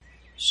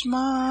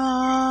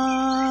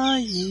Shema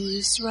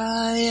Yisrael,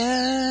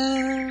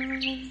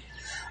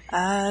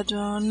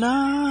 Adonai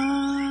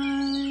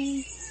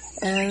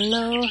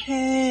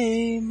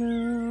Eloheinu,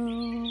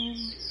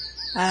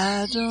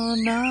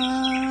 Adonai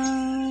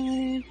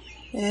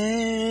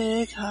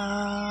Echad,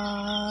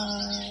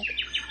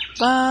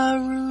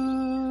 Baruch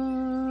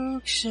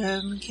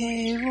Shem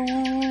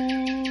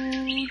Kevod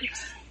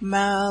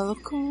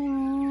Malkuto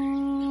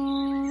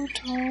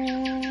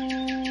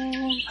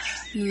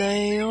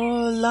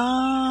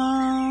Leolam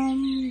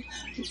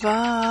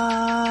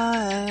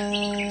Vaed.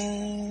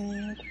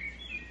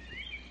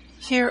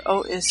 Hear,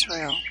 O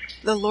Israel,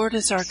 the Lord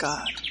is our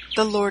God,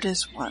 the Lord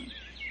is one.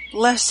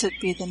 Blessed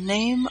be the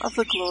name of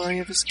the glory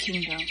of his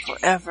kingdom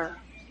forever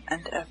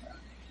and ever.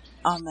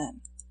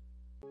 Amen.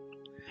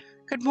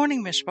 Good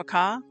morning,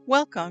 Mishpachah.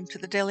 Welcome to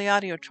the Daily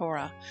Audio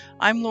Torah.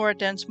 I'm Laura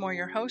Densmore,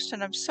 your host,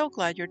 and I'm so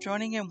glad you're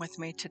joining in with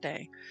me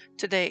today.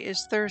 Today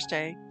is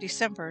Thursday,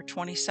 December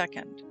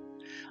 22nd.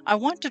 I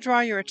want to draw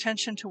your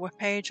attention to a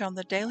page on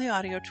the Daily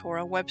Audio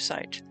Torah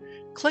website.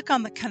 Click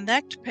on the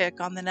Connect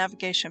pic on the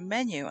navigation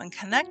menu and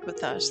connect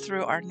with us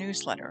through our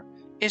newsletter,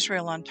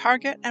 Israel on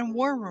Target and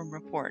War Room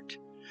Report.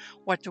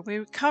 What do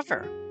we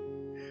cover?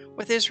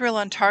 With Israel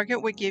on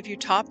Target, we give you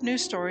top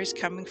news stories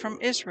coming from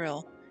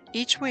Israel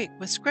each week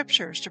with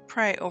scriptures to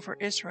pray over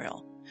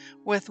Israel.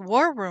 With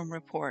War Room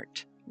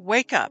Report,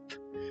 wake up.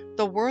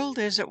 The world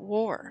is at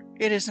war.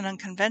 It is an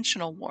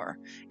unconventional war.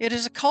 It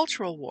is a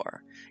cultural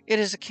war. It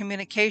is a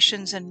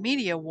communications and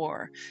media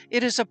war.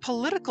 It is a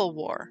political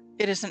war.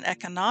 It is an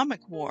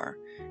economic war.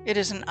 It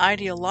is an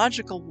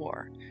ideological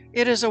war.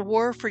 It is a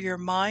war for your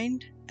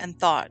mind and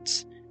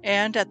thoughts.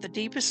 And at the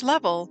deepest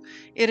level,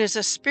 it is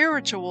a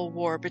spiritual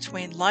war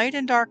between light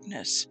and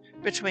darkness,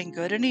 between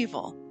good and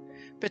evil,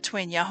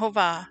 between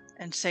Yehovah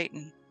and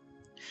Satan.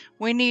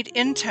 We need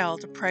intel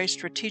to pray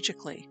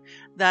strategically.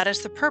 That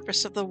is the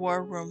purpose of the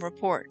War Room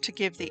Report, to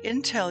give the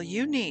intel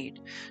you need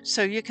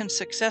so you can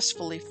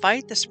successfully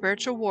fight the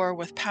spiritual war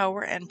with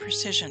power and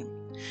precision.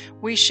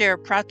 We share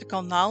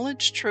practical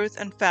knowledge, truth,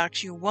 and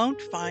facts you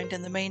won't find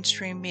in the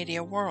mainstream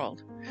media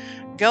world.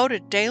 Go to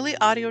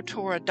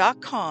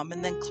dailyaudiotorah.com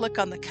and then click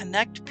on the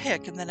Connect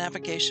pic in the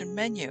navigation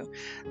menu.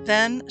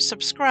 Then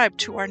subscribe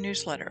to our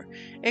newsletter.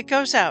 It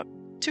goes out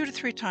 2 to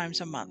 3 times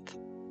a month.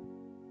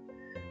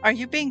 Are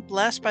you being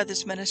blessed by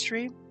this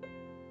ministry?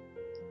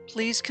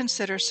 Please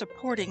consider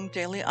supporting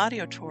Daily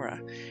Audio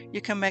Torah.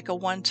 You can make a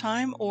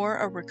one-time or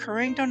a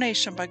recurring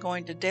donation by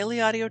going to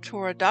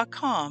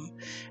dailyaudiotorah.com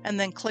and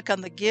then click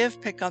on the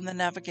Give pic on the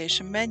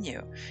navigation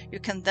menu.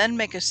 You can then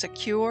make a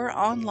secure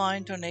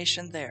online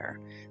donation there.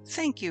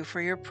 Thank you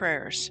for your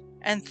prayers,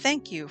 and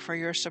thank you for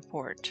your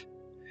support.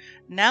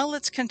 Now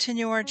let's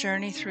continue our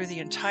journey through the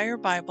entire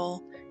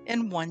Bible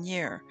in 1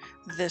 year.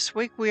 This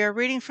week we are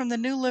reading from the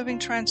New Living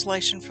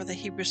Translation for the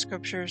Hebrew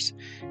Scriptures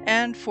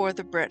and for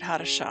the Brit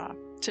Hadashah.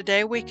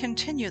 Today we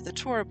continue the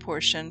Torah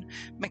portion,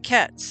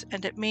 Meketz,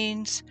 and it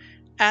means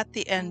at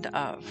the end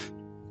of.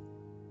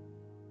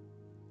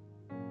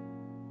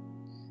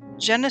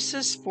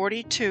 Genesis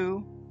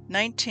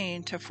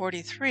 42:19 to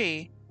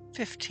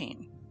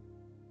 43:15.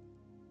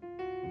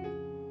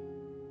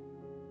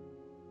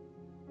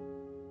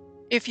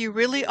 If you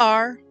really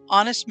are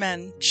honest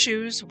men,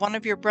 choose one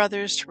of your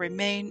brothers to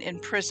remain in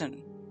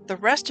prison. The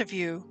rest of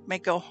you may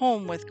go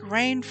home with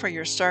grain for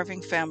your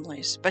starving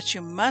families, but you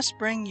must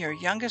bring your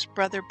youngest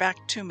brother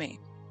back to me.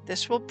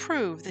 This will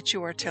prove that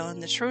you are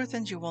telling the truth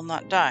and you will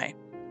not die.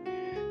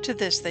 To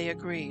this they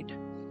agreed.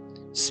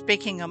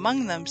 Speaking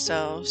among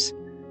themselves,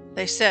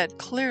 they said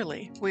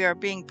clearly, "We are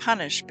being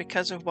punished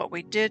because of what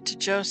we did to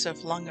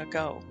Joseph long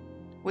ago.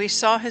 We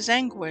saw his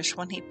anguish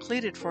when he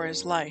pleaded for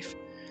his life,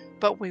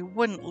 but we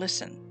wouldn't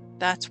listen.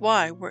 That's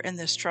why we're in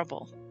this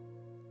trouble."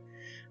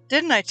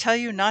 "Didn't I tell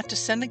you not to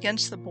sin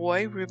against the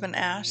boy?" Reuben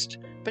asked.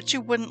 "But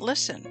you wouldn't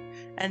listen,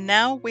 and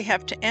now we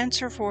have to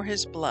answer for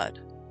his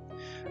blood."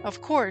 Of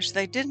course,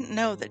 they didn't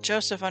know that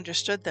Joseph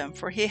understood them,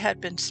 for he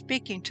had been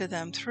speaking to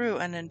them through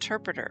an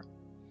interpreter.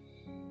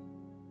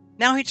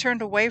 Now he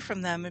turned away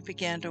from them and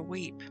began to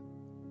weep.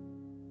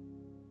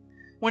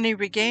 When he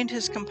regained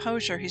his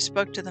composure, he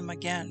spoke to them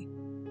again.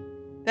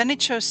 Then he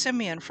chose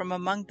Simeon from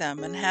among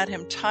them and had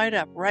him tied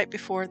up right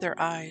before their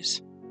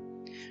eyes.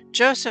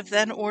 Joseph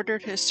then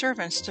ordered his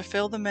servants to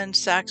fill the men's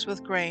sacks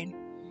with grain,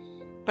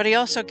 but he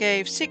also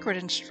gave secret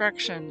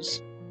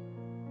instructions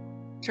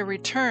to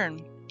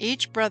return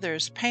each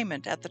brother's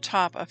payment at the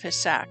top of his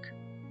sack.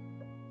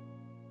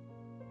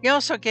 He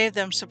also gave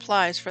them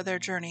supplies for their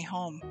journey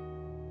home.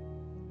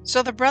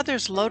 So the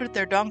brothers loaded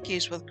their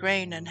donkeys with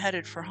grain and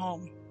headed for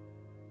home.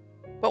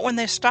 But when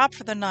they stopped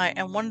for the night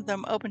and one of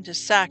them opened his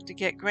sack to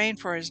get grain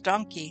for his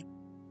donkey,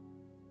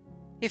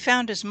 he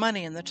found his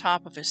money in the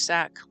top of his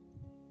sack.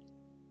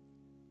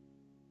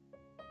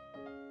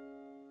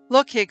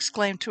 "Look," he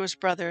exclaimed to his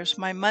brothers,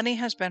 "my money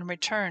has been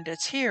returned.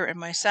 It's here in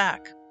my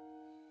sack."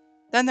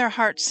 Then their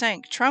hearts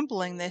sank.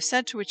 Trembling, they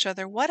said to each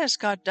other, "What has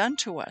God done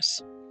to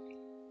us?"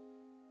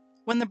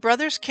 When the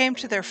brothers came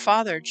to their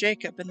father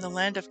Jacob in the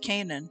land of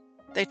Canaan,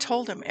 they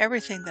told him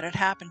everything that had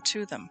happened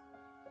to them.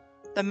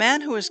 The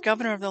man who was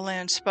governor of the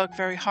land spoke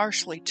very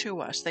harshly to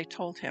us, they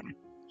told him.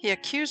 He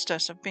accused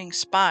us of being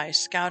spies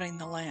scouting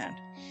the land.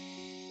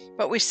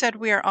 But we said,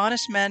 we are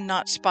honest men,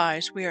 not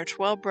spies. We are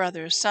 12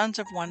 brothers, sons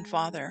of one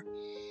father.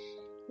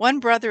 One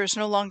brother is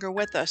no longer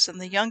with us, and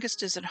the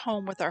youngest is at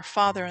home with our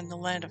father in the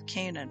land of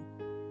Canaan.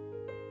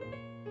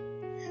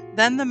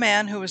 Then the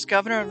man who was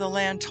governor of the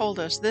land told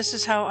us, this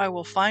is how I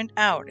will find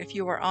out if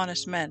you are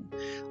honest men.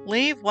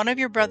 Leave one of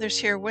your brothers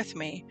here with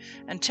me,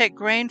 and take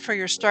grain for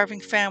your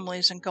starving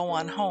families and go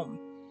on home.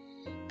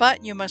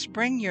 But you must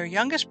bring your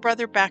youngest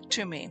brother back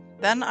to me.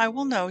 Then I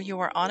will know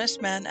you are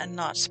honest men and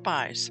not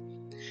spies.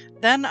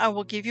 Then I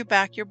will give you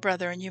back your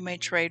brother, and you may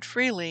trade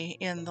freely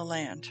in the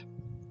land.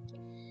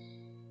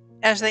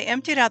 As they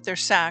emptied out their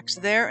sacks,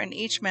 there in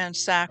each man's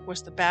sack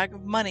was the bag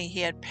of money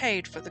he had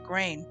paid for the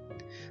grain.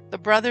 The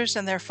brothers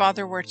and their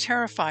father were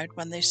terrified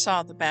when they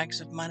saw the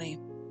bags of money.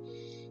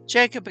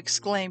 Jacob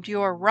exclaimed,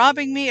 you are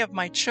robbing me of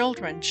my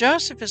children.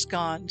 Joseph is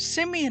gone,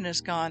 Simeon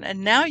is gone,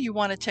 and now you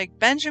want to take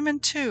Benjamin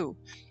too.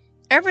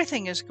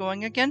 Everything is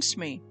going against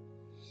me.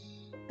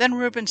 Then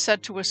Reuben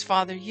said to his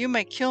father, you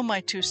may kill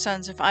my 2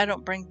 sons if I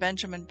don't bring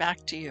Benjamin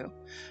back to you.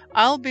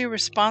 I'll be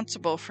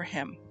responsible for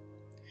him,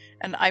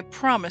 and I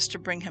promise to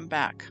bring him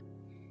back.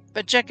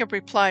 But Jacob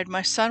replied,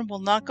 my son will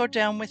not go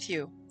down with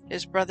you.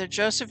 His brother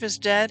Joseph is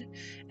dead,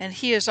 and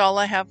he is all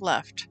I have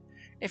left.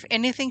 If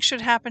anything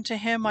should happen to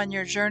him on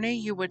your journey,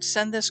 you would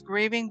send this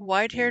grieving,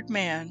 white-haired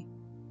man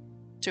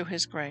to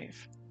his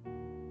grave.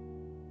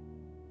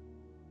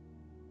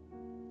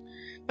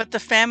 But the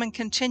famine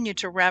continued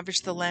to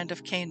ravage the land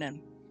of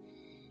Canaan.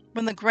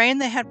 When the grain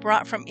they had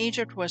brought from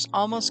Egypt was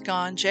almost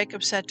gone,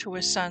 Jacob said to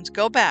his sons,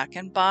 go back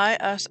and buy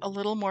us a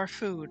little more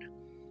food.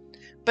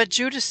 But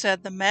Judah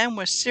said, the man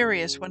was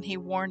serious when he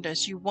warned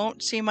us, you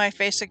won't see my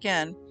face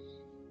again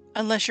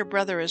unless your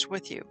brother is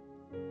with you.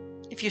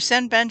 If you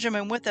send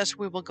Benjamin with us,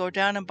 we will go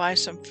down and buy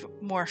some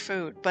more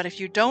food. But if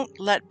you don't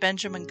let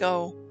Benjamin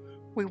go,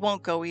 we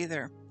won't go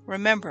either.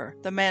 Remember,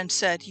 the man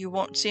said, you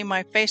won't see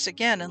my face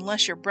again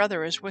unless your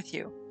brother is with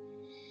you.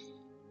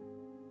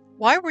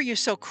 Why were you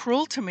so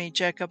cruel to me?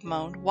 Jacob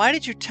moaned. Why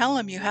did you tell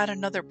him you had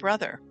another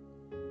brother?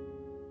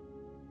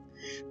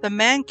 The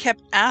man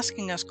kept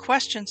asking us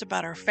questions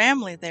about our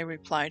family, they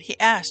replied. He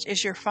asked,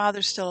 is your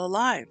father still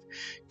alive?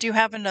 Do you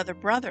have another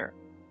brother?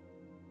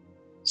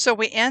 So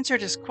we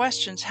answered his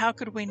questions. How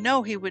could we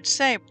know he would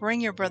say, bring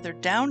your brother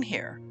down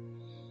here?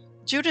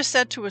 Judah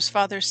said to his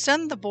father,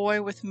 send the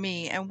boy with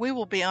me, and we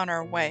will be on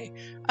our way.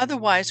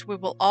 Otherwise we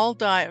will all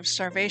die of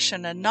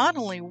starvation, and not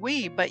only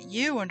we, but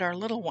you and our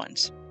little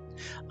ones.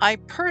 I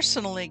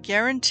personally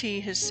guarantee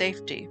his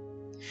safety.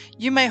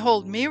 You may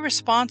hold me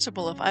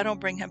responsible if I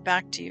don't bring him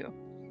back to you.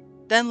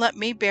 Then let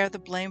me bear the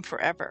blame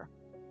forever.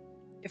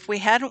 If we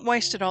hadn't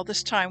wasted all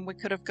this time, we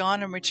could have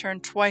gone and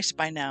returned twice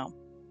by now.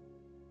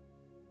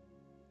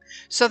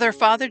 So their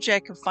father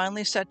Jacob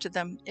finally said to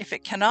them, if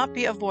it cannot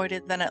be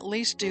avoided, then at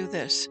least do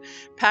this.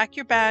 Pack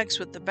your bags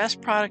with the best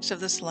products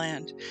of this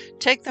land.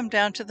 Take them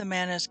down to the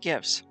man as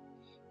gifts: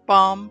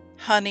 balm,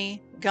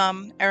 honey,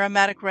 gum,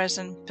 aromatic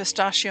resin,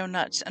 pistachio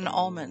nuts, and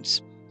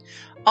almonds.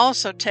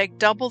 Also take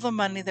double the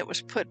money that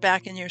was put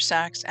back in your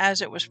sacks,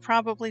 as it was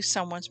probably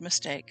someone's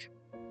mistake.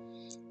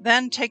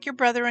 Then take your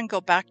brother and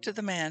go back to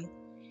the man.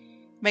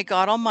 May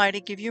God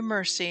Almighty give you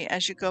mercy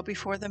as you go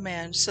before the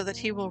man, so that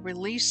he will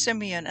release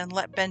Simeon and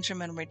let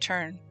Benjamin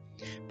return.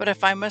 But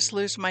if I must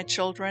lose my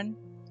children,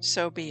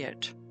 so be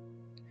it.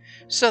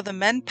 So the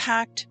men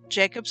packed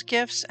Jacob's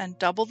gifts and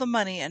double the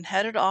money and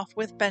headed off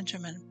with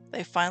Benjamin.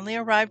 They finally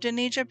arrived in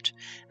Egypt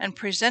and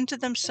presented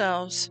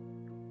themselves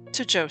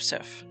to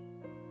Joseph.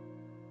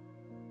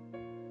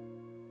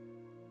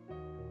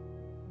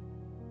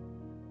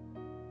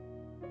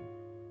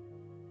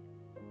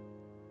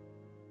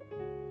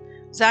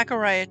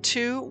 Zechariah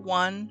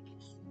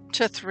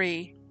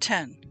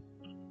 2:1-3:10.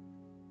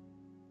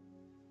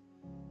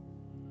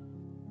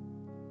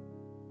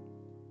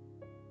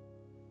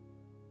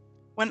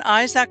 When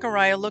I,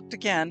 Zechariah, looked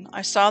again,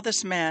 I saw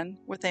this man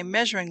with a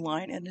measuring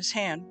line in his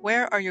hand.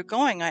 Where are you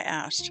going? I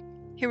asked.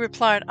 He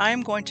replied, I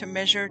am going to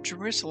measure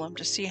Jerusalem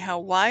to see how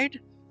wide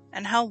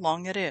and how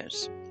long it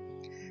is.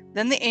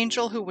 Then the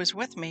angel who was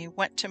with me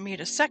went to meet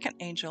a second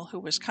angel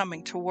who was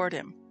coming toward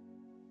him.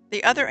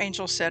 The other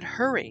angel said,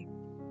 hurry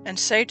and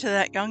say to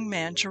that young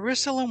man,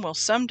 Jerusalem will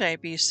someday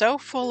be so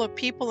full of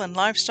people and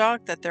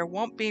livestock that there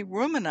won't be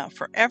room enough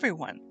for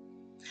everyone.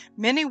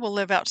 Many will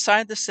live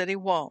outside the city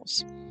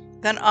walls.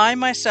 Then I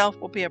myself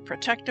will be a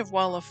protective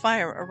wall of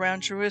fire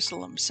around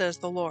Jerusalem, says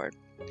the Lord,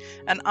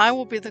 and I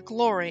will be the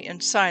glory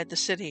inside the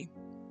city.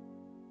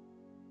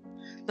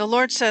 The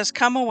Lord says,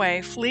 come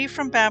away, flee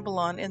from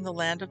Babylon in the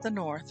land of the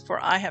north,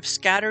 for I have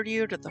scattered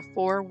you to the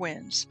four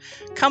winds.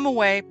 Come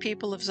away,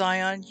 people of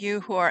Zion, you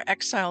who are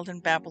exiled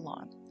in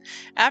Babylon.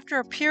 After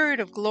a period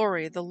of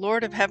glory, the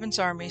Lord of heaven's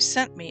armies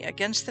sent me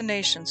against the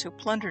nations who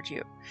plundered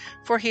you.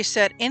 For he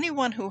said,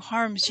 anyone who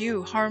harms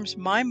you harms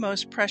my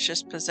most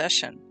precious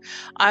possession.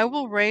 I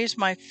will raise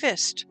my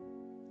fist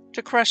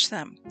to crush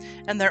them,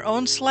 and their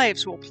own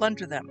slaves will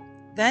plunder them.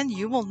 Then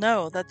you will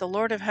know that the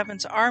Lord of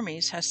heaven's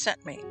armies has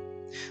sent me.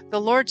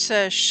 The Lord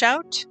says,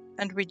 "Shout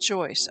and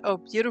rejoice, O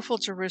beautiful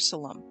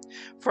Jerusalem,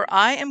 for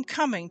I am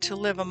coming to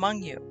live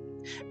among you.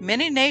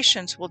 Many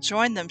nations will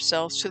join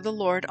themselves to the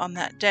Lord on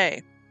that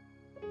day,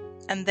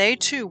 and they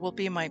too will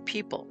be my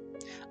people.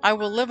 I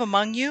will live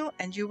among you,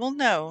 and you will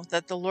know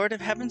that the Lord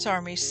of heaven's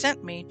armies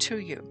sent me to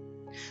you.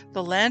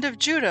 The land of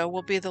Judah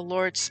will be the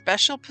Lord's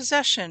special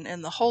possession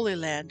in the Holy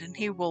Land, and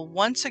he will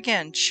once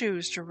again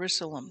choose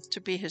Jerusalem to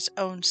be his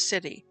own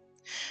city.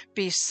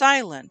 Be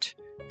silent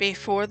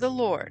before the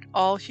Lord,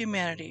 all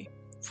humanity,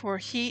 for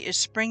he is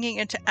springing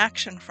into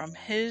action from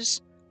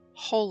his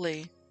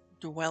holy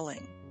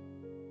dwelling."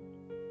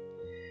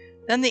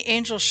 Then the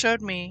angel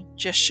showed me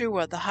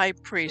Jeshua the high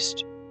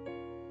priest,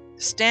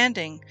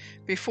 standing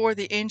before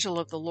the angel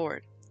of the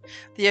Lord.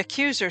 The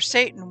accuser,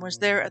 Satan, was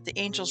there at the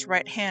angel's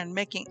right hand,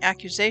 making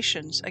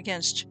accusations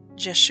against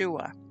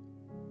Jeshua.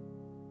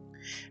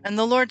 And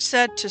the Lord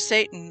said to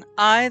Satan,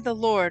 "I, the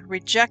Lord,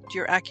 reject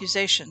your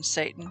accusations,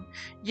 Satan.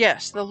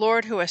 Yes, the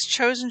Lord who has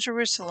chosen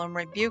Jerusalem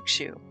rebukes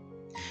you.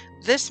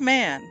 This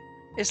man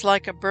is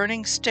like a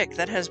burning stick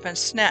that has been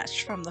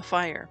snatched from the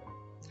fire."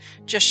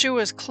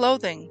 Jeshua's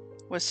clothing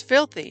was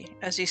filthy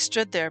as he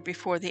stood there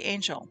before the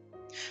angel.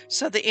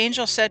 So the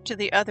angel said to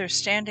the others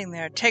standing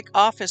there, "Take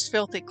off his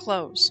filthy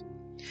clothes."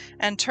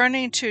 And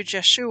turning to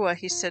Jeshua,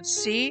 he said,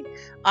 "See,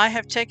 I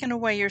have taken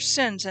away your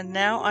sins, and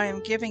now I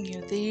am giving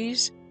you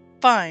these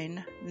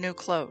fine new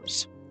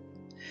clothes."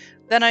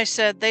 Then I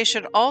said, "They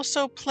should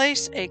also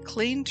place a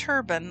clean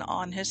turban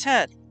on his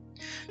head."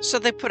 So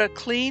they put a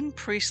clean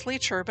priestly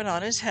turban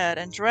on his head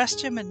and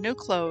dressed him in new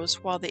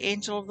clothes while the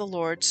angel of the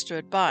Lord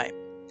stood by.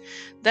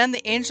 Then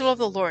the angel of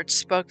the Lord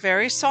spoke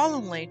very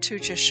solemnly to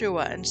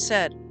Jeshua and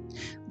said,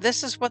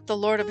 "This is what the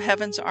Lord of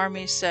heaven's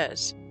armies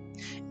says.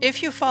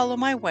 If you follow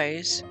my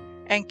ways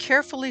and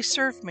carefully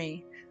serve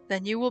me,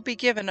 then you will be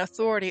given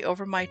authority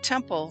over my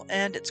temple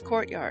and its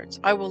courtyards.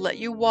 I will let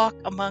you walk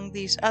among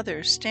these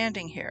others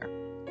standing here.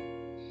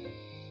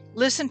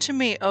 Listen to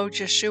me, O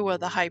Jeshua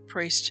the high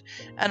priest,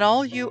 and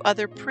all you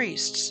other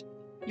priests.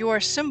 You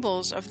are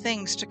symbols of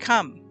things to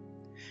come.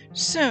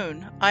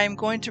 Soon I am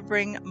going to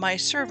bring my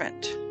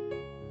servant,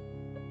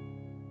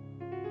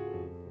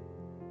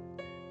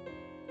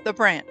 the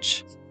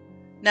branch.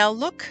 Now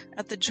look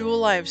at the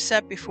jewel I have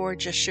set before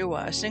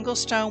Jeshua, a single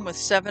stone with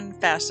 7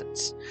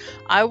 facets.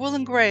 I will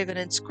engrave an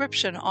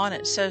inscription on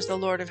it, says the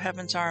Lord of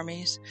heaven's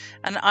armies,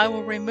 and I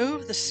will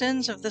remove the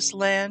sins of this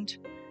land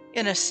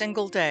in a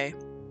single day.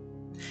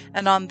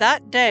 And on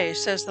that day,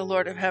 says the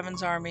Lord of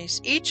heaven's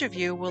armies, each of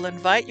you will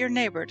invite your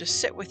neighbor to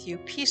sit with you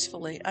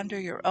peacefully under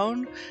your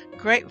own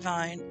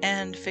grapevine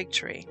and fig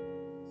tree.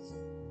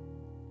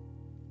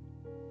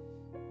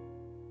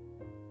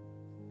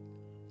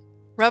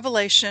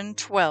 Revelation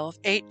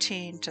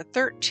 12:18 to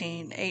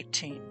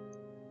 13:18.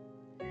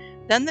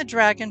 Then the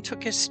dragon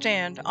took his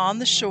stand on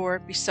the shore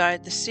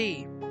beside the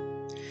sea.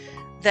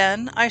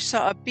 Then I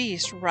saw a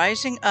beast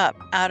rising up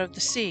out of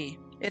the sea.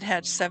 It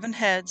had 7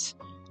 heads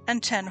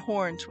and 10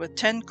 horns, with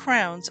 10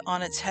 crowns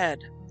on its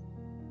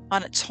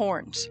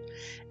horns,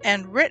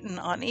 and written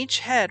on each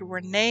head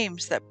were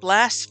names that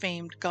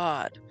blasphemed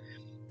God.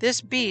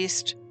 This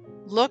beast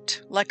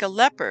looked like a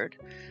leopard,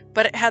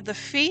 but it had the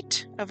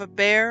feet of a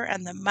bear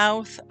and the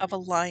mouth of a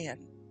lion.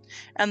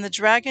 And the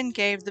dragon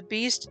gave the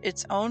beast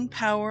its own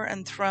power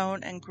and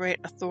throne and great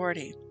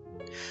authority.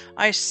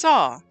 I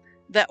saw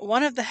that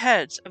one of the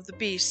heads of the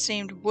beast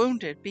seemed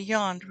wounded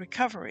beyond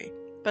recovery,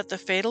 but the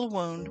fatal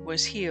wound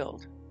was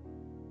healed.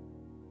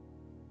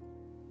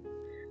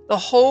 The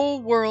whole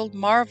world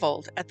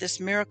marveled at this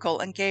miracle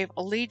and gave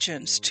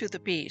allegiance to the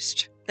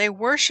beast. They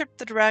worshipped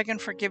the dragon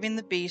for giving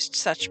the beast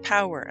such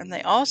power, and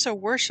they also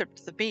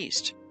worshipped the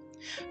beast.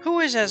 "Who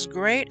is as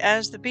great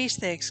as the beast?"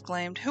 they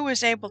exclaimed. "Who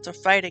is able to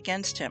fight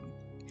against him?"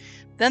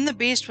 Then the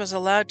beast was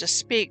allowed to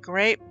speak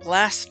great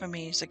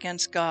blasphemies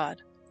against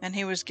God, and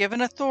he was given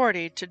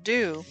authority to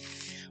do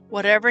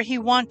whatever he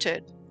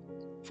wanted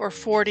for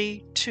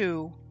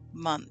 42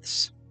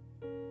 months.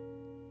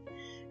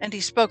 And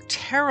he spoke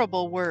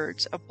terrible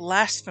words of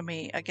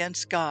blasphemy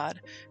against God,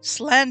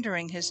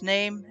 slandering his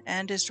name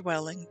and his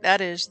dwelling,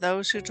 that is,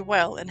 those who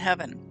dwell in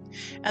heaven.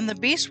 And the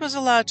beast was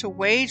allowed to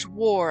wage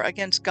war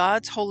against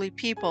God's holy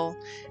people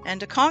and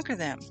to conquer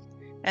them.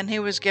 And he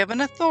was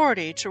given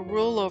authority to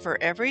rule over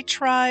every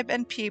tribe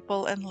and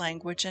people and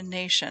language and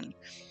nation.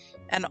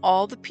 And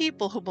all the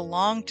people who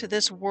belonged to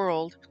this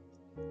world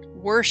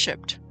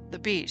worshipped the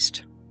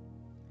beast.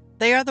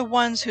 They are the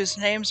ones whose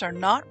names are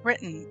not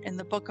written in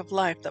the book of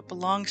life that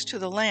belongs to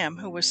the Lamb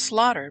who was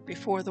slaughtered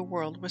before the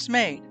world was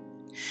made.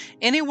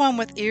 Anyone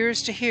with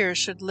ears to hear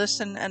should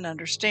listen and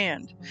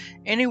understand.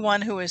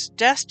 Anyone who is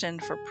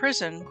destined for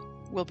prison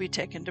will be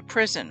taken to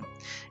prison.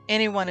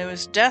 Anyone who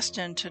is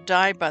destined to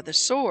die by the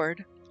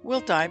sword will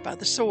die by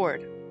the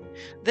sword.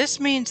 This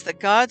means that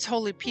God's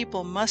holy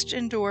people must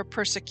endure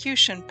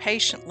persecution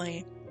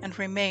patiently and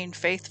remain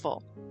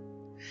faithful.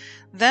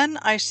 Then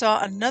I saw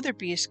another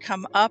beast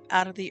come up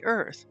out of the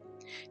earth.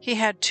 He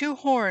had 2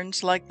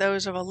 horns like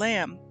those of a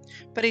lamb,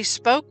 but he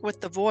spoke with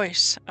the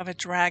voice of a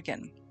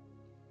dragon.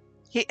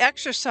 He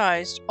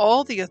exercised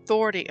all the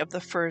authority of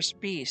the first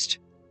beast,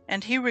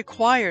 and he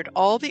required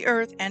all the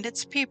earth and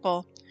its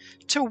people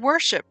to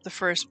worship the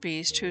first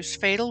beast whose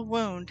fatal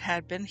wound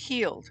had been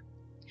healed.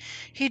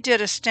 He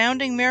did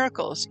astounding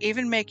miracles,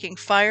 even making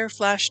fire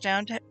flash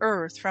down to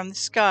earth from the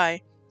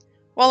sky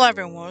while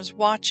everyone was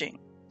watching.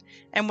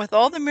 And with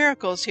all the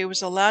miracles he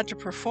was allowed to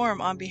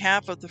perform on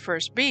behalf of the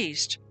first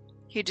beast,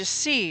 he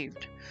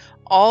deceived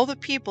all the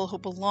people who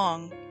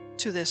belong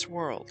to this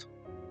world.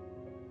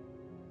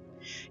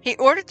 He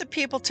ordered the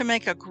people to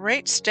make a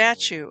great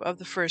statue of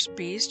the first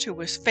beast who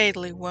was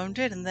fatally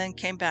wounded and then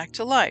came back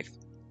to life.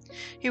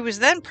 He was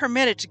then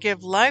permitted to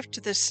give life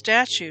to this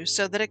statue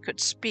so that it could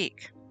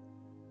speak.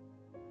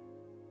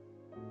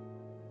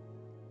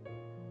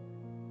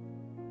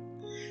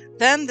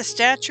 Then the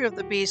statue of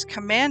the beast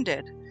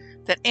commanded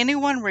that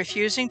anyone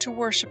refusing to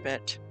worship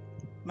it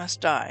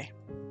must die.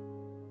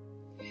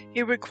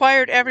 He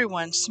required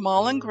everyone,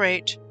 small and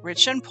great,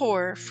 rich and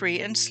poor,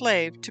 free and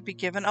slave, to be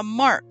given a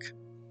mark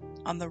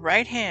on the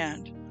right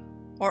hand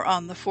or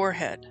on the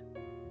forehead.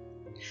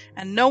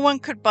 And no one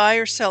could buy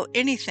or sell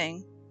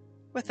anything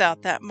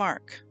without that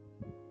mark,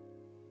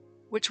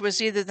 which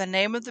was either the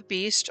name of the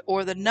beast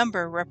or the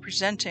number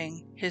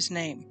representing his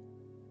name.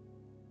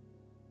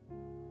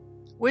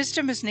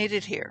 Wisdom is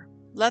needed here.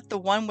 Let the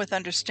one with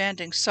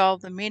understanding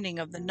solve the meaning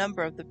of the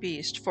number of the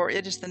beast, for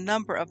it is the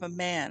number of a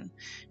man.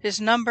 His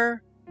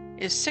number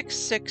is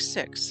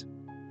 666.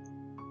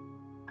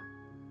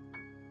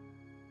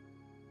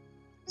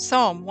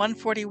 Psalm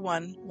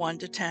 141,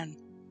 1-10.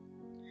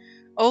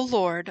 O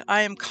Lord,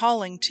 I am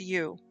calling to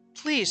you.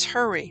 Please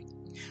hurry.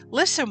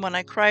 Listen when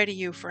I cry to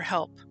you for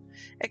help.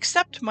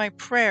 Accept my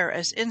prayer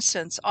as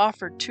incense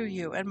offered to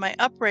you, and my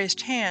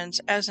upraised hands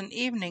as an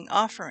evening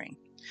offering.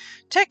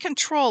 Take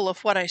control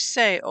of what I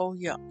say, O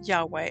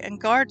Yahweh, and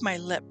guard my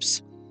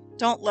lips.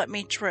 Don't let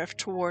me drift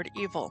toward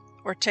evil,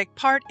 or take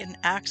part in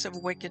acts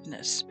of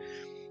wickedness.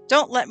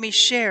 Don't let me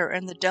share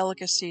in the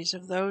delicacies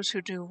of those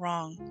who do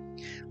wrong.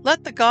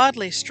 Let the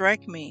godly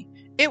strike me.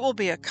 It will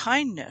be a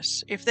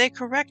kindness. If they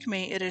correct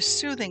me, it is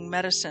soothing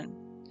medicine.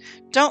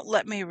 Don't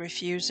let me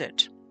refuse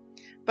it.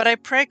 But I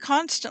pray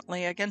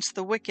constantly against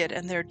the wicked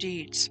and their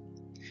deeds.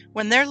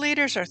 When their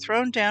leaders are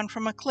thrown down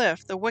from a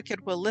cliff, the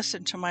wicked will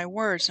listen to my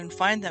words and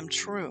find them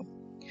true.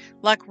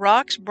 Like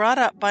rocks brought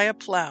up by a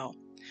plow,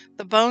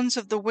 the bones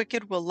of the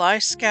wicked will lie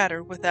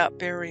scattered without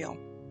burial.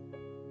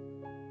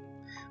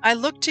 I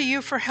look to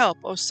you for help,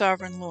 O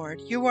sovereign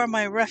Lord. You are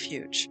my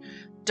refuge.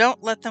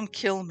 Don't let them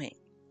kill me.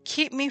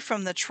 Keep me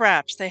from the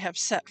traps they have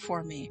set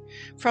for me,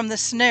 from the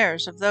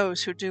snares of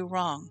those who do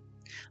wrong.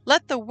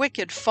 Let the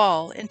wicked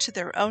fall into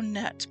their own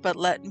net, but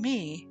let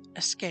me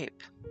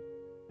escape.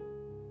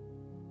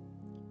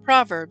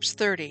 Proverbs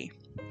 30,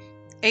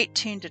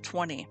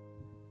 18-20.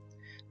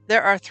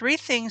 There are 3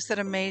 things that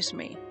amaze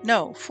me.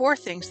 No, 4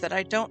 things that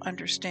I don't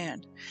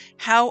understand.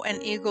 How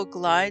an eagle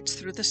glides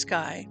through the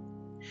sky.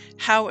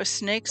 How a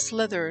snake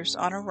slithers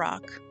on a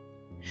rock.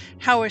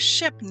 How a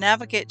ship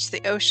navigates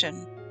the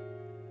ocean.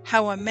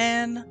 How a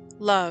man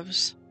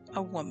loves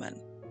a woman.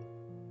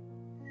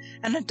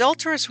 An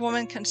adulterous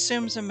woman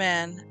consumes a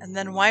man and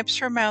then wipes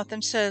her mouth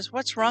and says,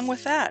 "What's wrong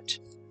with that?"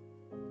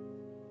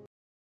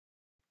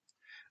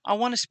 I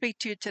want to speak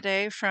to you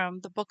today from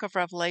the book of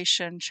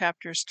Revelation,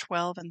 chapters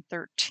 12 and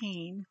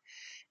 13.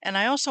 And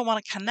I also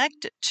want to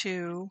connect it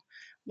to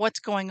what's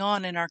going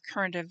on in our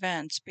current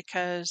events,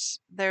 because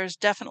there's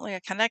definitely a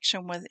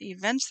connection with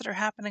events that are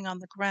happening on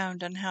the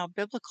ground and how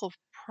biblical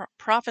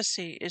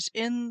prophecy is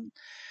in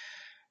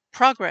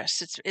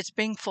progress. It's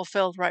being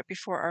fulfilled right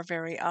before our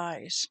very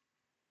eyes.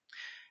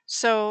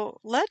 So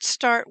let's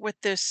start with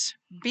this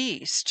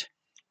beast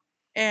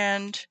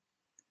and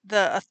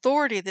the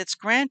authority that's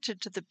granted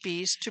to the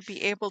beast to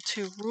be able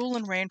to rule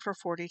and reign for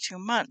 42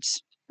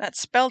 months. That's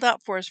spelled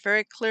out for us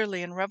very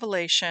clearly in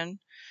Revelation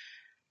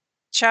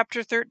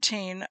chapter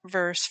 13,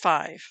 verse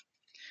 5.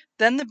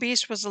 Then the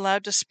beast was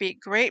allowed to speak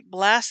great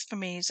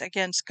blasphemies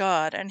against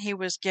God, and he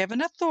was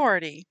given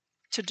authority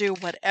to do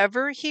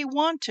whatever he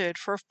wanted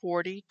for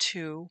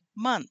 42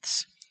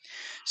 months.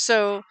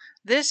 So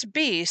this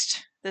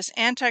beast, this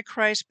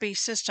Antichrist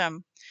beast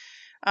system,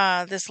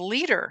 this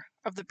leader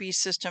of the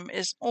beast system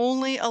is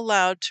only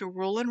allowed to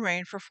rule and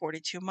reign for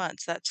 42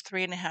 months. That's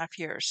 3.5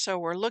 years. So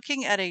we're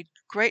looking at a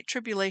great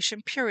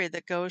tribulation period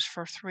that goes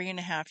for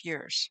 3.5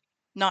 years,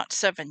 not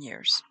 7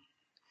 years.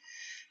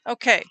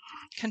 Okay,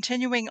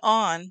 continuing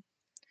on,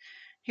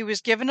 he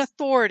was given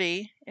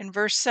authority in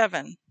verse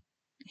 7.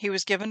 He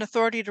was given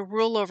authority to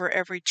rule over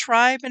every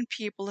tribe and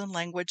people and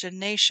language and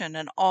nation,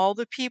 and all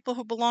the people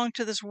who belong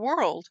to this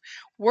world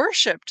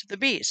worshipped the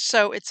beast.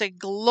 So it's a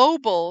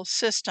global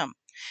system.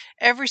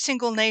 Every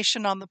single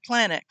nation on the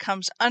planet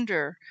comes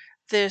under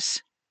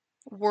this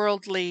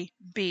worldly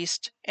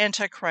beast,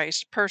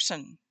 Antichrist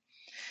person.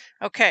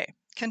 Okay,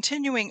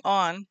 continuing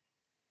on.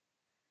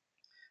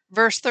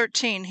 Verse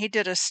 13, he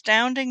did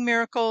astounding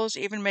miracles,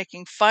 even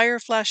making fire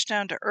flash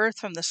down to earth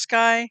from the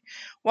sky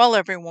while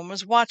everyone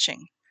was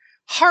watching.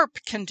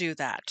 HAARP can do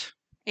that,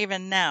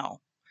 even now,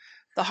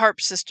 the HAARP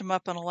system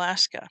up in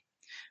Alaska.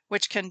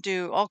 which can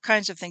do all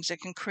kinds of things.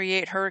 It can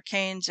create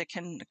hurricanes. It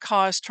can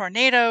cause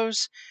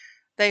tornadoes.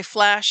 They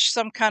flash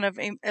some kind of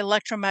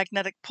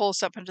electromagnetic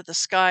pulse up into the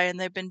sky, and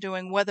they've been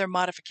doing weather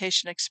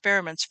modification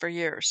experiments for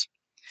years.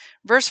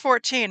 Verse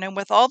 14, and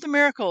with all the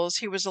miracles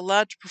he was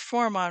allowed to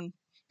perform on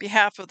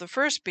behalf of the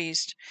first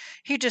beast,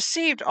 he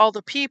deceived all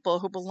the people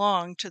who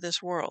belong to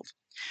this world.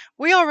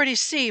 We already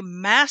see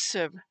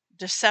massive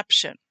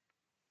deception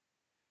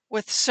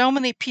with so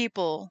many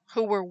people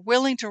who were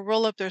willing to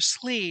roll up their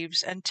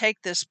sleeves and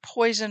take this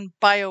poison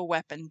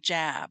bioweapon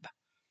jab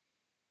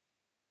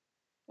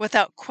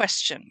without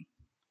question,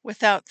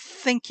 without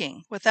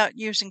thinking, without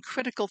using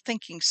critical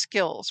thinking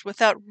skills,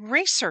 without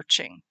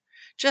researching,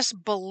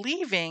 just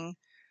believing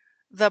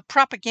the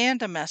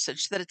propaganda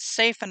message that it's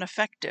safe and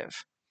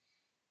effective.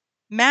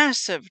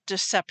 Massive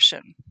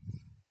deception.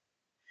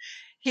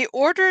 He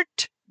ordered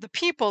the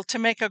people to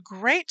make a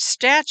great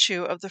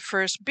statue of the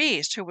first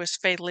beast who was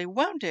fatally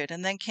wounded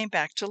and then came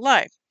back to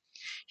life.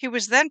 He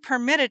was then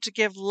permitted to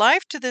give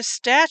life to this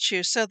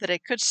statue so that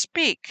it could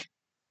speak.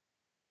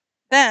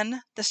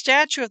 Then the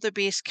statue of the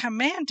beast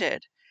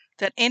commanded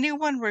that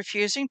anyone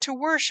refusing to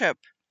worship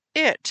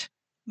it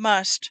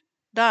must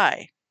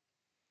die.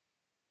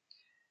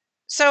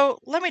 So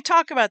let me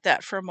talk about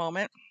that for a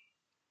moment.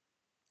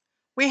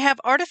 We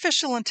have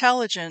artificial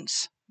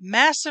intelligence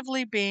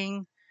massively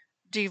being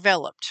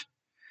developed.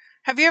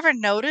 Have you ever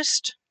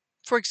noticed,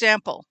 for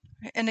example,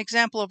 an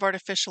example of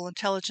artificial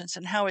intelligence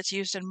and how it's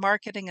used in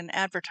marketing and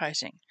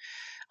advertising?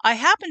 I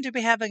happened to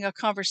be having a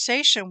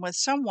conversation with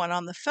someone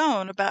on the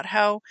phone about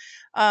how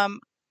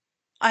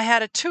I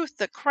had a tooth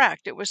that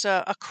cracked. It was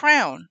a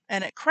crown,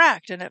 and it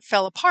cracked and it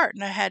fell apart.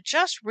 And I had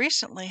just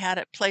recently had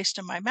it placed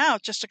in my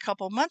mouth just a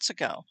couple months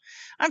ago.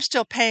 I'm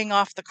still paying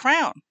off the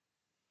crown.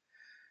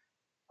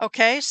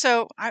 Okay,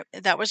 so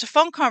that was a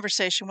phone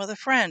conversation with a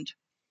friend.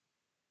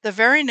 The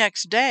very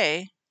next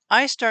day,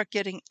 I start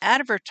getting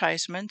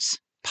advertisements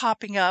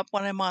popping up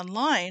when I'm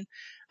online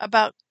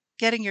about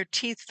getting your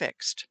teeth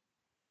fixed.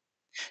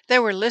 They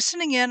were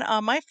listening in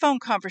on my phone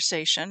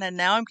conversation, and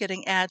now I'm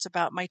getting ads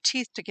about my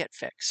teeth to get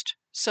fixed.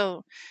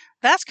 So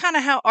that's kind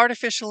of how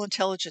artificial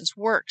intelligence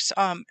works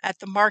at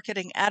the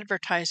marketing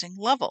advertising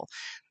level.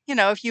 You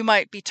know, if you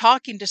might be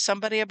talking to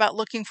somebody about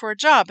looking for a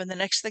job, and the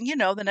next thing you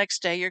know, the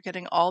next day you're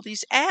getting all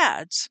these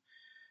ads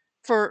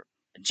for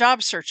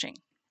job searching.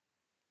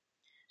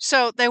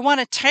 So they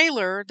want to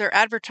tailor their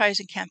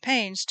advertising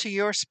campaigns to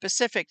your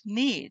specific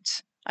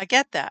needs. I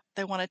get that.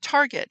 They want to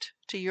target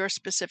to your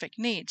specific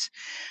needs.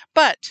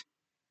 But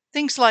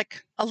things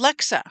like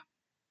Alexa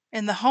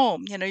in the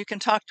home, you know, you can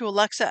talk to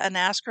Alexa and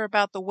ask her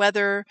about the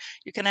weather.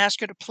 You can ask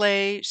her to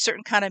play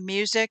certain kind of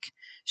music.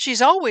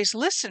 She's always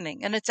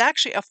listening, and it's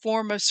actually a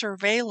form of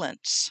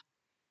surveillance.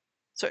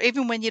 So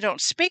even when you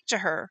don't speak to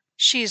her,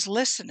 she's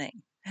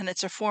listening, and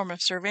it's a form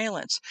of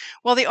surveillance.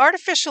 Well, the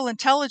artificial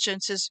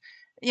intelligence is,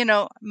 you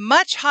know,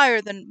 much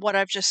higher than what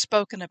I've just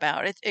spoken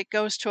about. It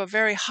goes to a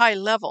very high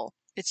level.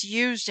 It's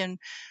used in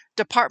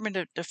Department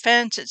of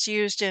Defense. It's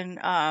used in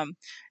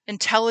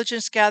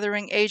intelligence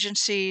gathering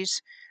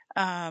agencies.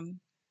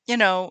 You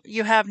know,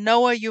 you have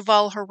Noah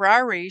Yuval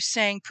Harari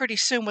saying pretty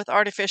soon with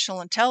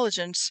artificial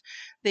intelligence,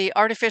 the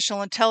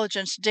artificial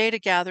intelligence data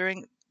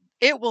gathering,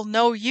 it will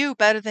know you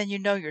better than you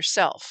know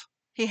yourself.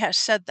 He has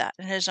said that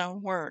in his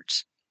own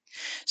words.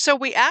 So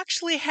we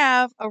actually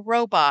have a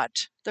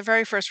robot. The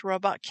very first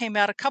robot came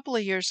out a couple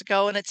of years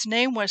ago, and its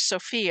name was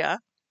Sophia.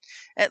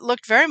 It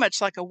looked very much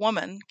like a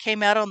woman,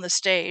 came out on the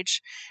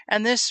stage,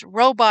 and this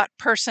robot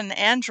person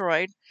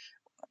android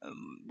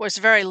was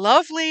very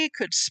lovely,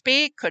 could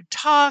speak, could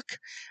talk.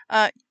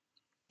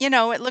 You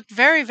know, it looked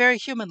very, very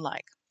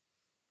human-like.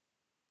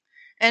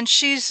 And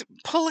she's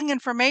pulling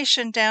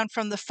information down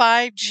from the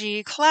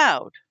 5G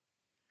cloud.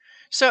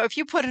 So if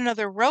you put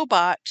another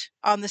robot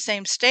on the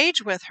same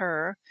stage with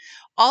her,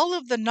 all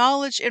of the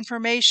knowledge,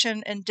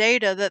 information, and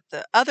data that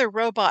the other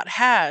robot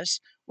has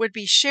would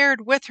be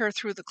shared with her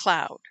through the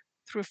cloud,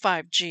 through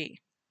 5G.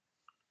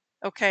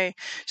 Okay,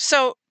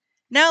 so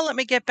now let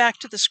me get back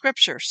to the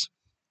scriptures.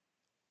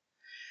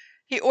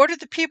 He ordered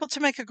the people to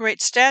make a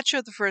great statue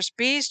of the first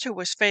beast who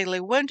was fatally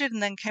wounded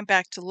and then came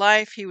back to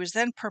life. He was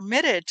then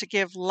permitted to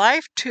give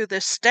life to the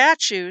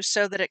statue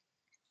so that it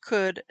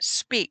could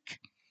speak.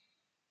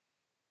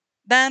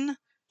 Then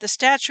the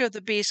statue of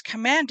the beast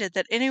commanded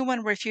that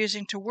anyone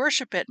refusing to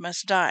worship it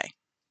must die.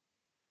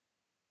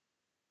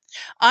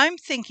 I'm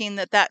thinking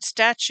that that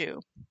statue,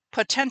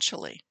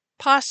 potentially,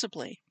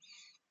 possibly,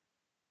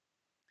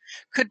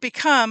 could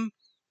become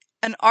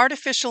an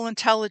artificial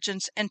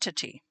intelligence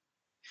entity.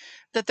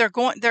 That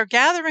they're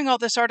gathering all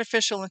this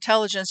artificial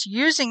intelligence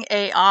using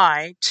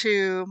AI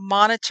to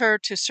monitor,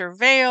 to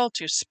surveil,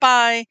 to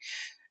spy,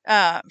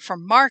 for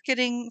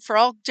marketing, for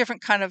all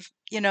different kind of,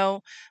 you know,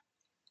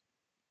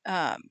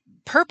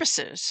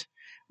 purposes.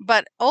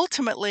 But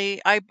ultimately,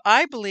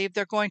 I believe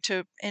they're going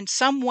to, in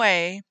some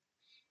way,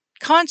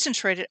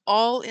 concentrate it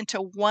all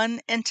into one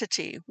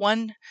entity,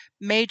 one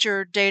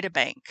major data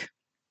bank,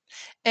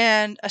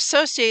 and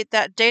associate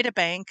that data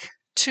bank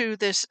to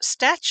this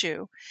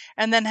statue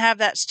and then have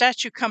that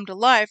statue come to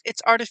life,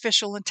 it's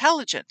artificial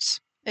intelligence.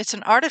 It's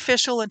an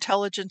artificial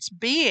intelligence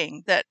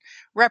being that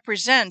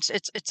represents,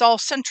 it's all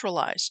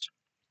centralized.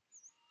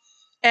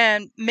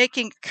 And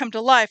making it come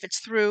to life, it's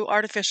through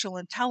artificial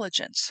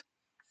intelligence.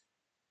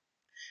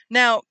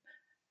 Now,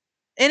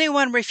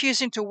 anyone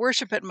refusing to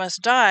worship it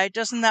must die.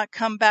 Doesn't that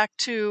come back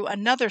to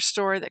another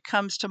story that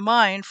comes to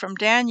mind from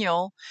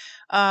Daniel?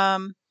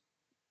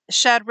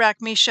 Shadrach,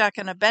 Meshach,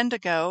 and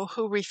Abednego,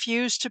 who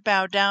refused to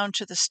bow down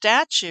to the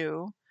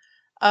statue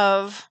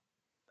of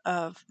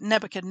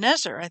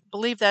Nebuchadnezzar. I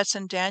believe that's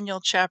in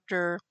Daniel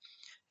chapter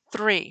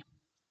 3.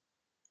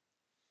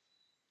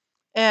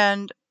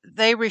 And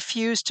they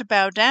refused to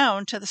bow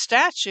down to the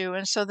statue,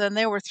 and so then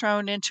they were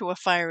thrown into a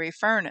fiery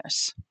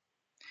furnace.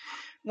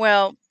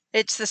 Well,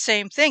 it's the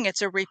same thing.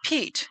 It's a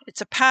repeat.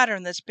 It's a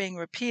pattern that's being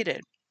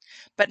repeated.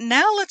 But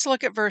now let's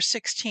look at verse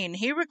 16.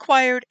 He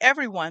required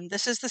everyone,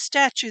 this is the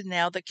statue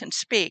now that can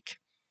speak.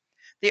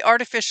 The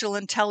artificial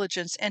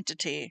intelligence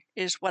entity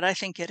is what I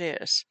think it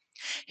is.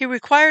 He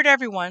required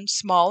everyone,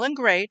 small and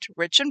great,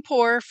 rich and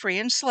poor, free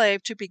and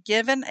slave, to be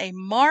given a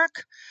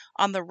mark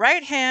on the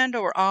right hand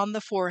or on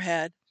the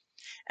forehead,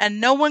 and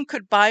no one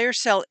could buy or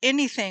sell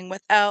anything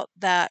without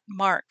that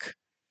mark,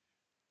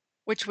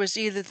 which was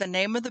either the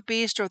name of the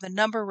beast or the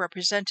number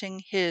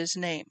representing his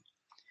name.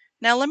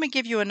 Now let me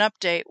give you an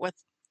update with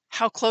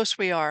how close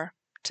we are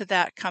to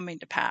that coming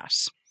to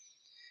pass.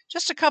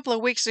 Just a couple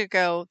of weeks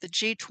ago, the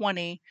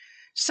G20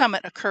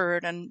 summit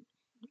occurred, and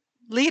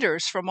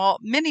leaders from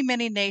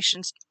many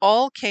nations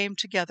all came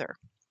together.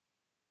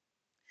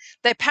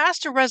 They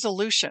passed a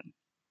resolution.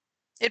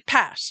 It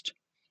passed.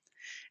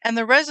 And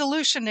the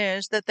resolution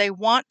is that they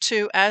want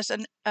to, as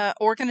an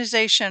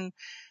organization,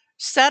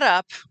 set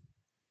up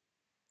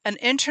an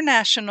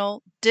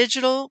international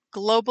digital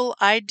global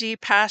ID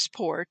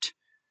passport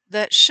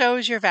that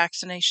shows your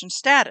vaccination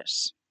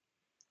status.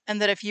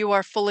 And that if you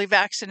are fully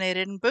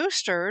vaccinated and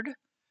boosted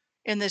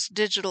in this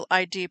digital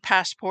ID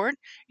passport,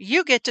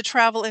 you get to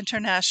travel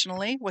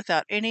internationally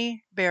without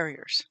any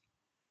barriers.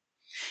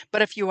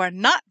 But if you are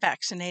not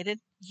vaccinated,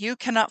 you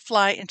cannot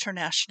fly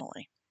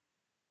internationally.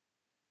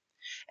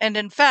 And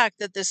in fact,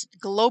 that this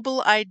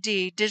global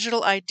ID,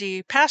 digital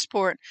ID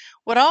passport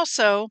would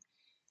also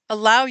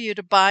allow you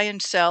to buy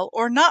and sell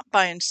or not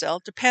buy and sell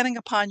depending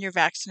upon your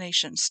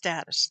vaccination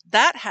status.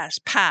 That has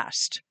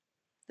passed.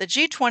 The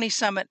G20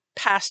 summit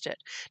passed it.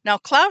 Now,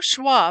 Klaus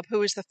Schwab,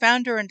 who is the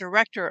founder and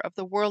director of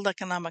the World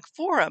Economic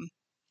Forum,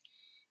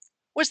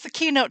 was the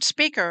keynote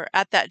speaker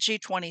at that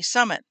G20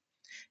 summit.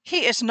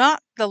 He is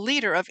not the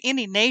leader of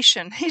any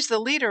nation. He's the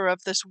leader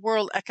of this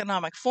World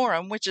Economic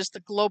Forum, which is the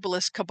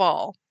globalist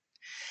cabal.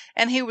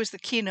 And he was the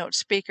keynote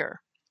speaker.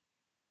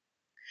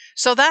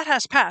 So that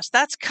has passed.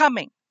 That's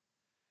coming.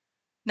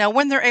 Now,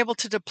 when they're able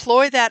to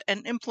deploy that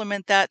and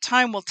implement that,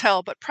 time will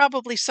tell, but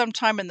probably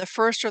sometime in the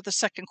first or the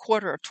second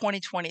quarter of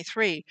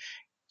 2023,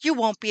 you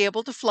won't be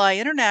able to fly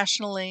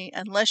internationally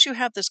unless you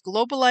have this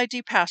global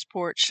ID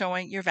passport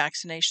showing your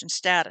vaccination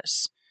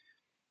status.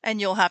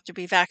 And you'll have to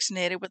be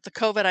vaccinated with the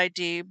COVID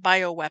ID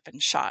bioweapon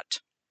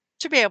shot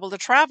to be able to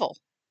travel.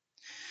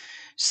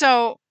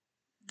 So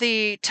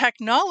the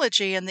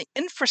technology and the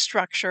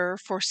infrastructure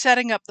for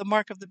setting up the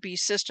Mark of the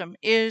Beast system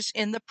is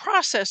in the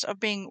process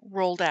of being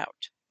rolled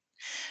out.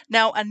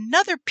 Now,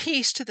 another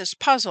piece to this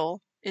puzzle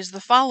is the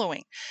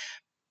following.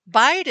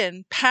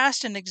 Biden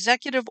passed an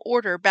executive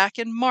order back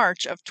in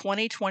March of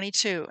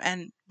 2022,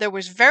 and there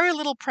was very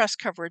little press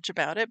coverage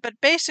about it,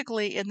 but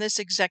basically in this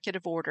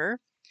executive order,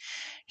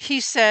 he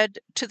said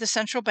to the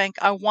central bank,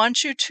 I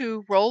want you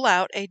to roll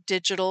out a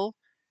digital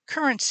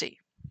currency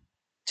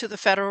to the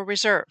Federal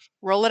Reserve.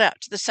 Roll it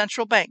out to the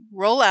central bank.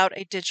 Roll out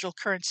a digital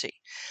currency.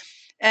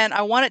 And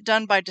I want it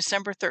done by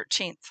December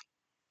 13th.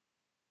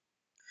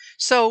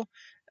 So,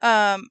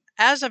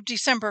 as of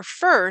December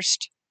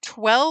 1st,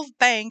 12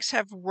 banks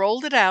have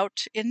rolled it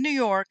out in New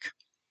York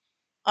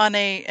on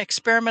an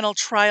experimental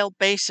trial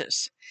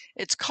basis.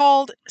 It's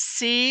called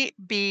CBDC,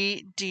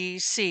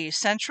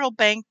 Central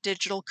Bank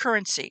Digital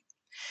Currency.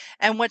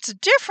 And what's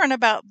different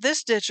about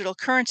this digital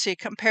currency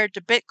compared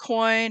to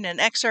Bitcoin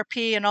and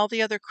XRP and all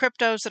the other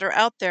cryptos that are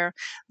out there,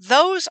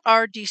 those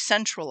are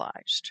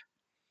decentralized.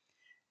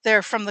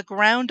 They're from the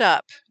ground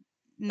up.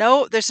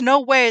 There's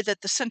no way that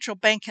the central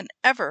bank can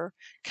ever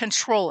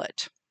control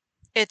it.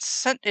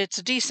 It's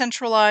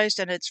decentralized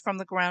and it's from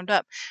the ground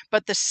up.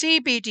 But the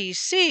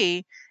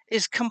CBDC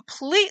is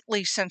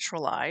completely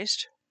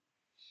centralized.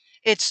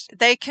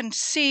 They can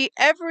see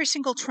every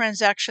single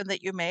transaction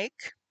that you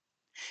make,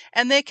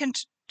 and they can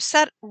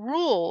set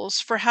rules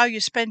for how you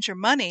spend your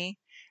money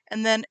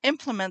and then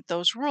implement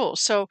those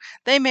rules. So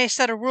they may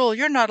set a rule,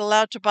 you're not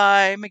allowed to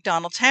buy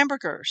McDonald's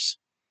hamburgers,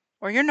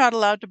 or you're not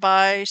allowed to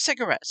buy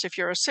cigarettes if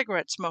you're a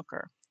cigarette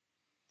smoker.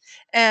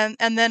 And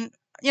then,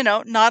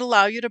 not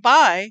allow you to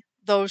buy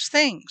those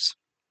things.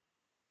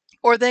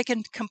 Or they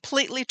can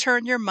completely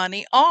turn your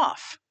money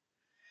off.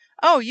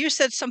 Oh, you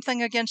said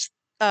something against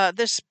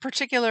this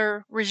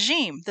particular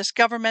regime, this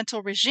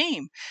governmental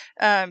regime.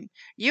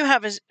 You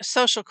have a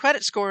social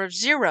credit score of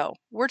 0.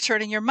 We're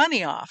turning your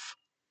money off.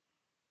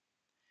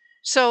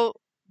 So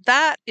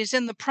that is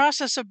in the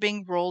process of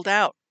being rolled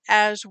out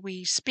as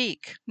we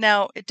speak.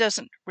 Now, it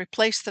doesn't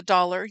replace the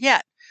dollar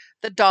yet.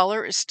 The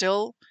dollar is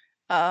still,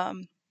 a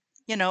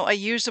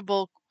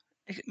usable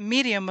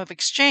medium of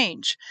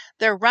exchange.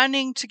 They're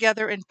running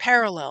together in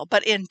parallel,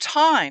 but in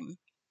time,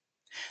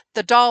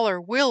 the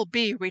dollar will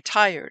be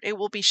retired. It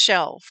will be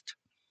shelved,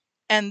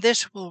 and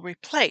this will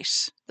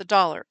replace the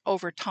dollar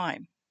over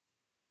time.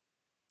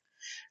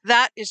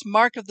 That is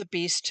Mark of the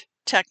Beast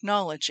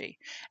technology.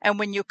 And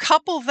when you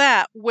couple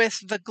that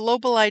with the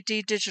Global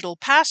ID digital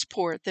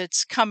passport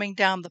that's coming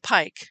down the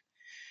pike,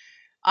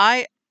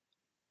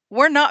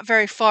 we're not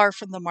very far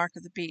from the Mark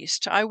of the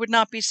Beast. I would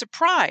not be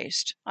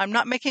surprised. I'm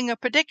not making a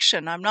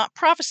prediction. I'm not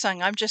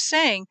prophesying. I'm just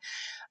saying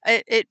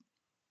I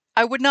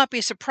would not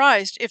be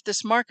surprised if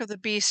this Mark of the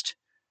Beast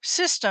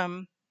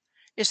system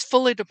is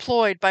fully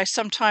deployed by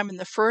sometime in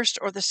the first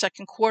or the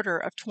second quarter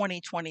of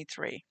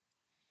 2023.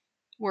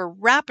 We're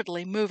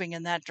rapidly moving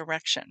in that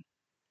direction.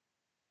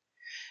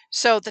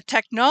 So the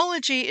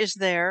technology is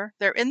there.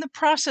 They're in the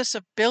process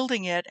of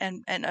building it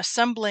and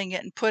assembling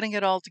it and putting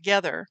it all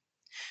together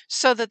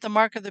so that the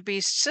Mark of the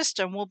Beast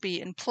system will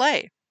be in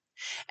play.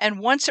 And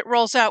once it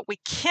rolls out, we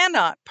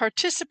cannot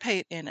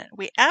participate in it.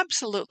 We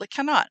absolutely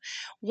cannot.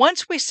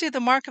 Once we see the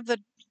Mark of the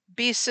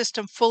Beast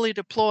system fully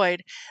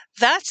deployed,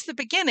 that's the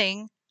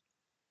beginning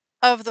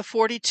of the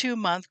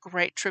 42-month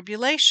Great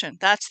Tribulation.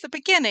 That's the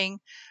beginning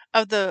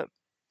of the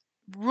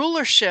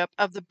rulership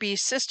of the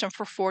beast system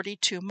for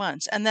 42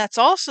 months. And that's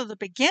also the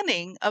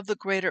beginning of the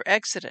Greater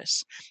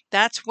Exodus.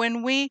 That's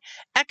when we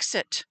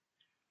exit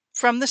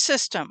from the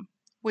system.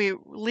 We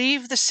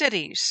leave the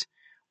cities.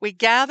 We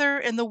gather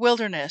in the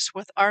wilderness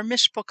with our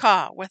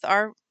mishpachah, with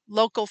our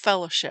local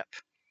fellowship.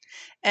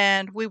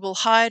 And we will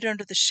hide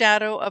under the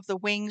shadow of the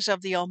wings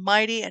of the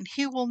Almighty, and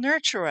He will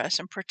nurture us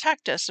and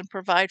protect us and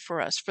provide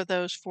for us for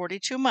those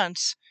 42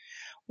 months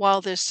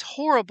while this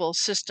horrible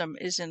system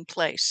is in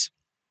place.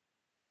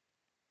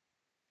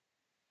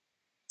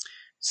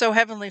 So,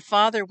 Heavenly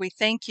Father, we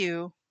thank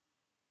you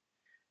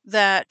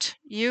that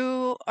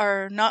you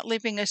are not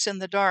leaving us in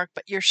the dark,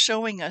 but you're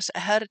showing us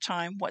ahead of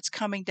time what's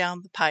coming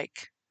down the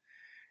pike.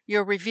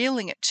 You're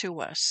revealing it to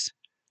us.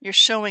 You're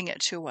showing it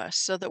to us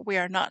so that we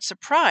are not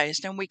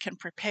surprised and we can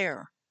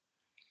prepare.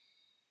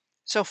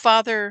 So,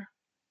 Father,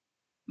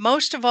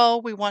 most of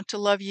all, we want to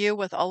love you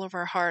with all of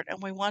our heart, and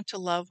we want to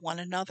love one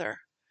another.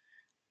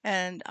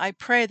 And I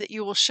pray that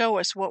you will show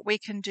us what we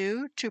can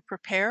do to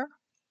prepare.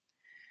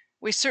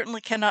 We certainly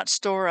cannot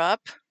store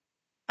up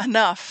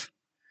enough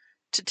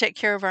to take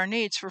care of our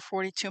needs for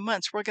 42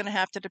 months. We're going to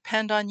have to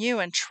depend on you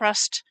and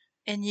trust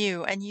in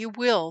you, and you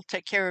will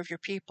take care of your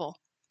people.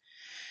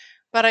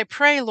 But I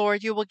pray,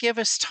 Lord, you will give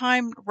us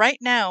time right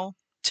now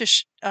to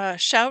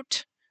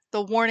shout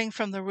the warning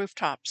from the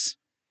rooftops,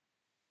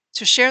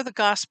 to share the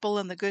gospel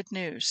and the good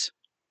news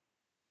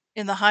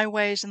in the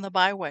highways and the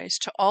byways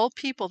to all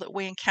people that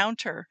we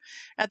encounter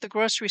at the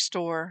grocery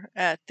store,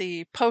 at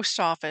the post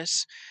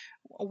office,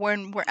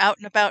 when we're out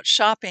and about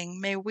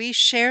shopping. May we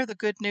share the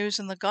good news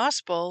and the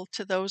gospel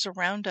to those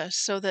around us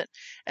so that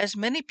as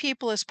many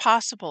people as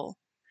possible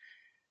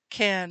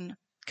can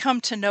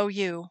come to know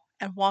you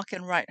and walk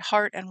in right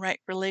heart and right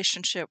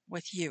relationship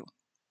with you.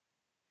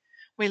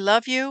 We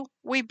love you,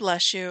 we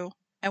bless you,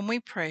 and we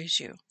praise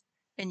you.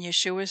 In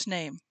Yeshua's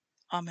name,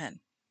 amen.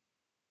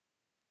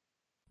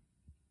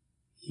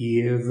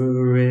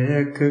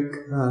 Yevrekka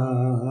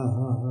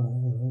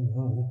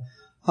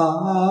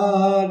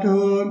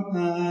Adonai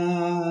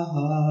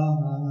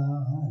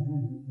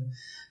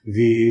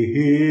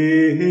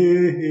Vish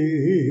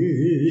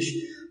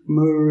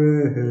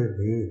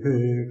Mereka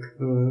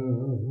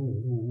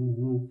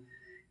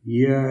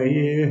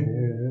Yair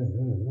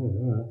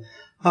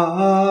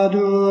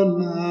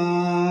Adonai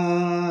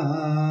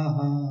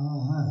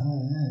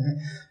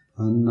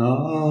Panavilaka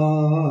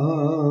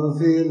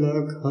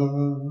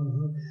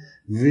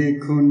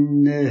Vikuneka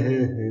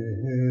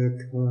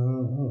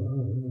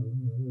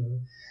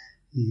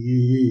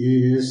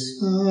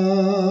Isa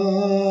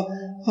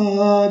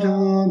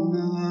Adonai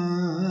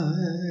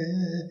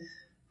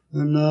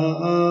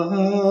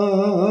Panav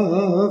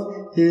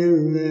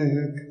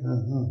Ileka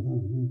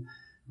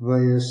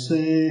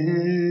Vayasen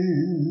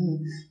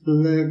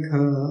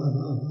Leka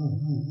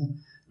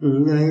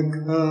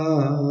Leka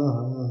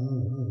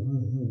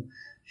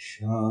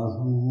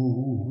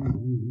Shalom.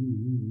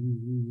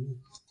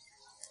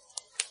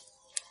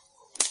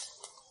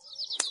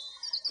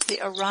 The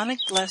Aaronic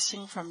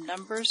blessing from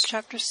Numbers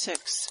chapter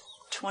 6,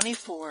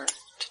 24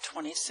 to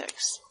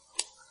 26.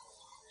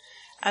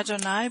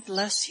 Adonai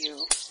bless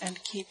you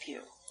and keep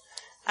you.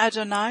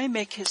 Adonai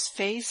make his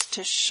face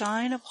to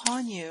shine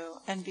upon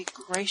you and be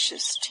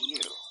gracious to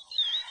you.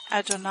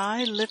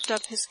 Adonai lift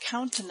up his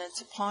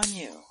countenance upon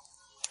you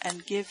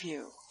and give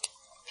you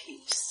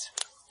peace.